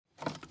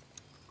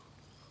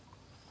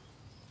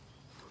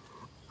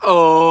Alrighty,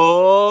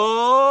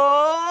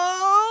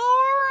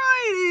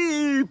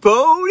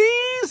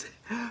 ponies.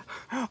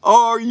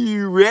 Are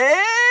you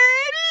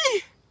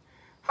ready?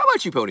 How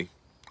about you, pony?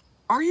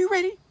 Are you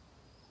ready?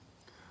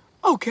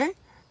 Okay.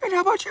 And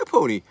how about you,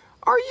 pony?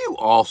 Are you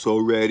also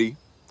ready?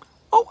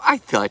 Oh, I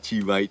thought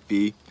you might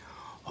be.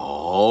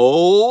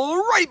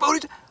 Alrighty,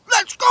 ponies.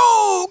 Let's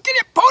go! Get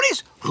it,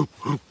 ponies!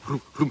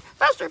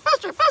 Faster,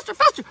 faster, faster,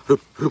 faster!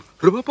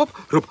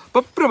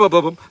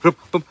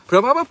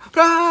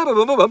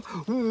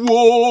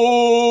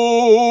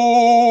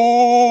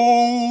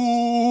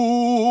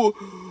 Whoa!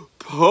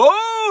 Ponies!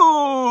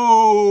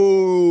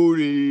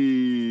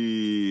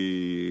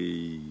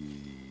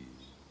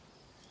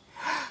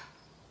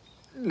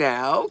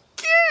 Now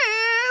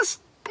kiss!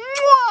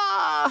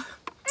 Mwah!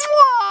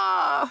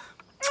 Mwah!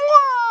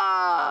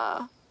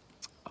 Mwah!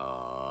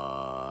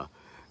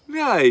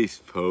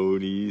 Nice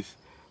ponies.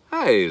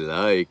 I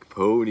like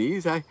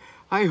ponies. I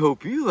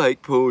hope you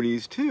like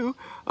ponies too.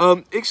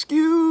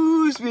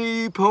 Excuse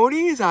me,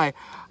 ponies. I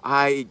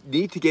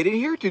need to get in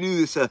here to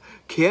do this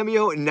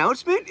Cameo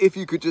announcement. If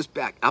you could just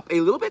back up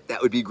a little bit,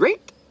 that would be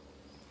great.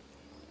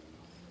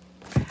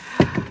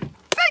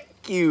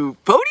 Thank you,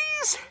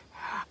 ponies.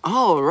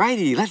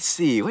 Alrighty, let's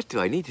see. What do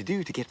I need to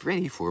do to get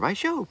ready for my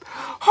show?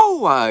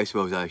 Oh, I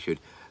suppose I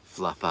should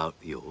fluff out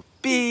the old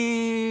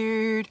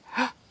beard.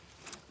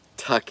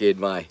 Tuck in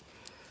my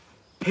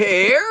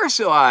hair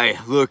so I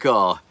look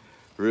all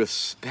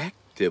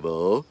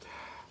respectable.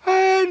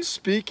 And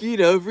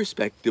speaking of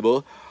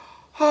respectable,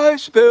 I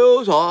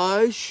suppose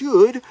I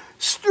should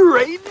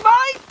straighten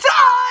my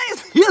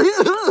ties.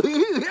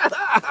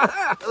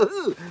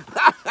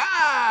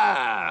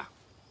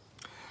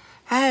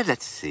 And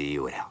let's see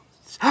what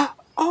else.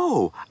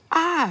 Oh,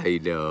 I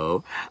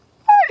know.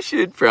 I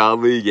should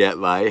probably get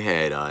my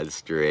head on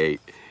straight,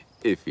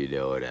 if you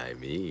know what I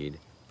mean.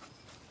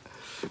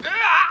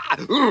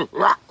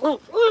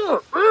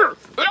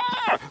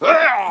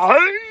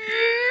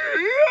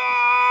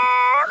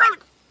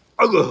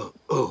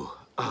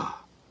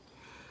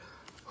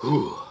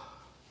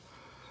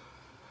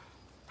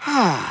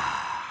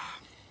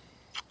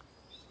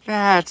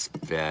 That's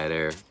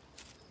better.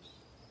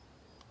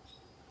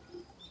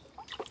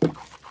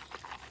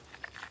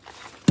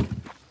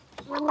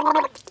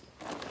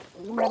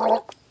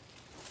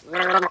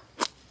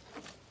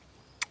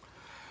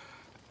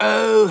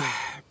 Oh,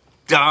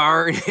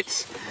 darn,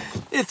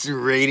 it's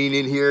raining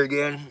in here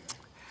again.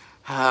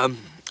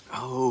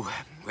 Oh,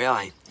 well,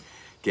 I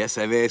guess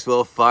I may as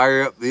well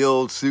fire up the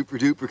old super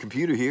duper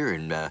computer here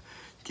and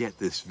get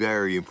this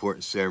very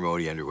important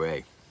ceremony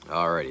underway.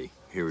 Alrighty,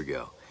 here we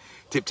go.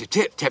 Tip, tip,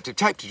 tip, tap, tip,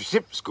 type, tip,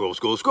 tip, scroll,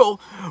 scroll, scroll.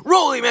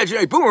 Roll the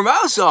imaginary boomer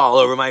mouse all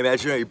over my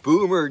imaginary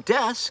boomer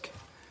desk.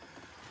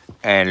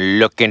 And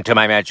look into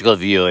my magical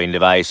viewing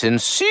device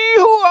and see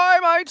who I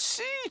might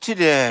see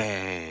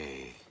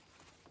today.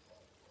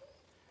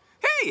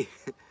 Hey,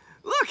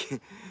 look,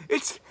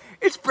 it's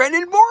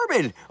Brendan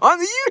Borman on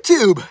the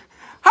YouTube.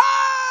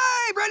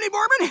 Hi, Brendan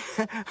Borman.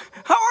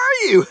 How are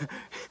you?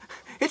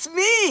 It's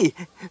me,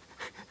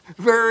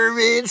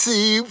 Vermin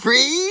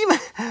Supreme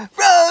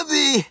from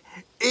the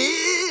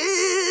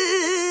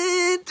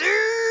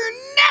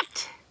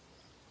internet.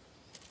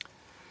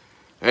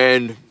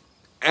 And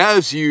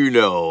as you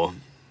know,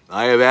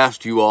 I have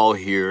asked you all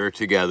here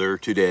together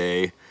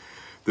today,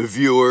 the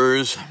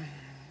viewers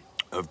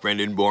of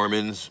Brendan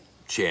Borman's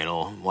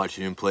channel,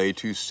 watching him play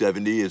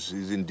 270 is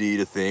indeed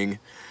a thing,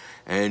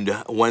 and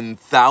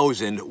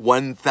 1,000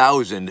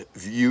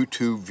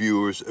 YouTube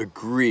viewers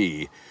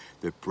agree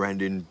that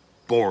Brendan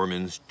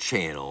Borman's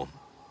channel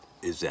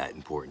is that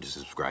important to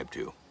subscribe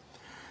to.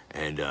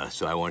 And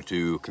so I want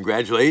to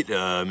congratulate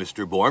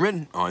Mr.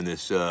 Borman on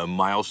this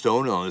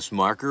milestone, on this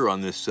marker,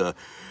 on this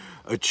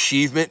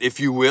achievement, if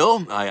you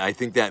will. I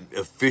think that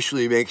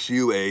officially makes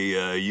you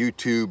a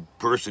YouTube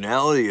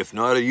personality, if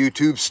not a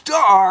YouTube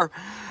star.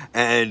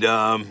 And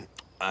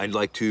I'd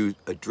like to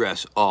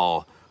address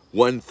all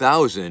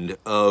 1,000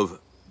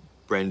 of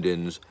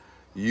Brendan's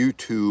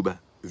YouTube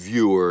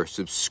viewer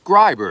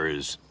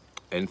subscribers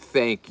and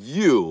thank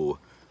you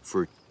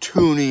for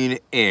tuning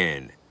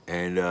in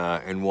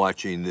and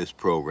watching this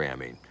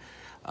programming.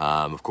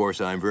 Of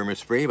course, I'm Vermin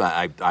Supreme.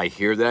 I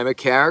hear that I'm a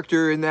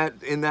character in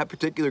that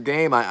particular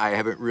game. I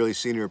haven't really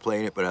seen her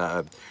playing it,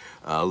 but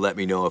let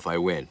me know if I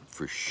win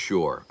for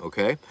sure.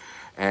 Okay,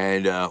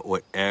 and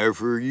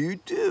whatever you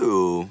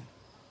do,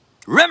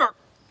 remember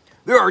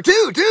there are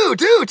two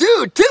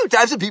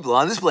types of people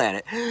on this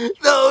planet: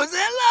 those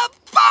that love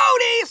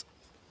ponies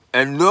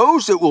and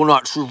those that will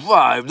not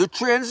survive the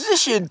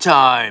transition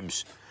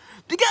times,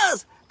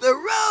 because the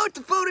road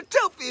to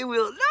phototopia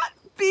will not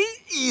be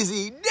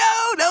easy.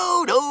 No,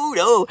 no, no,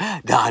 no.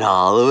 Not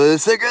all of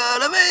us are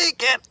gonna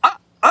make it.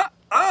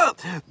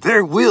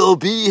 There will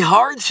be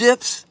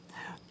hardships.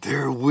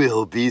 There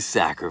will be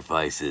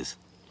sacrifices.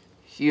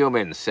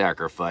 Human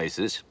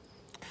sacrifices.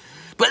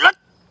 But let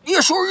me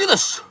assure you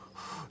this.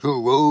 The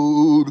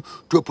road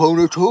to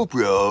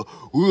Phototopia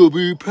will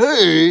be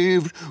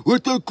paved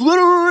with the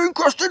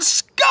glitter-encrusted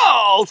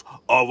skulls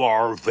of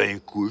our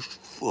vanquished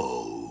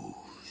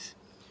foes.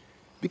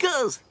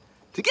 Because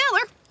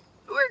together,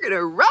 we're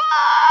gonna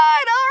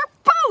ride our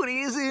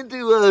ponies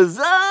into a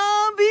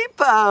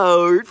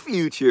zombie-powered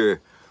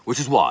future. Which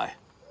is why,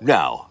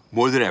 now,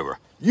 more than ever,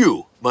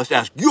 you must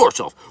ask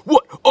yourself,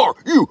 what are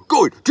you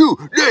going to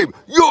name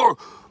your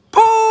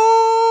pony?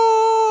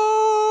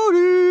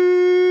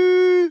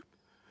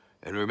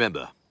 And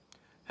remember,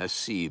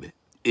 Hasib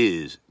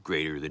is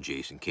greater than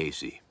Jason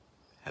Casey.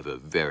 Have a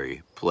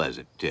very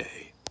pleasant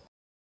day.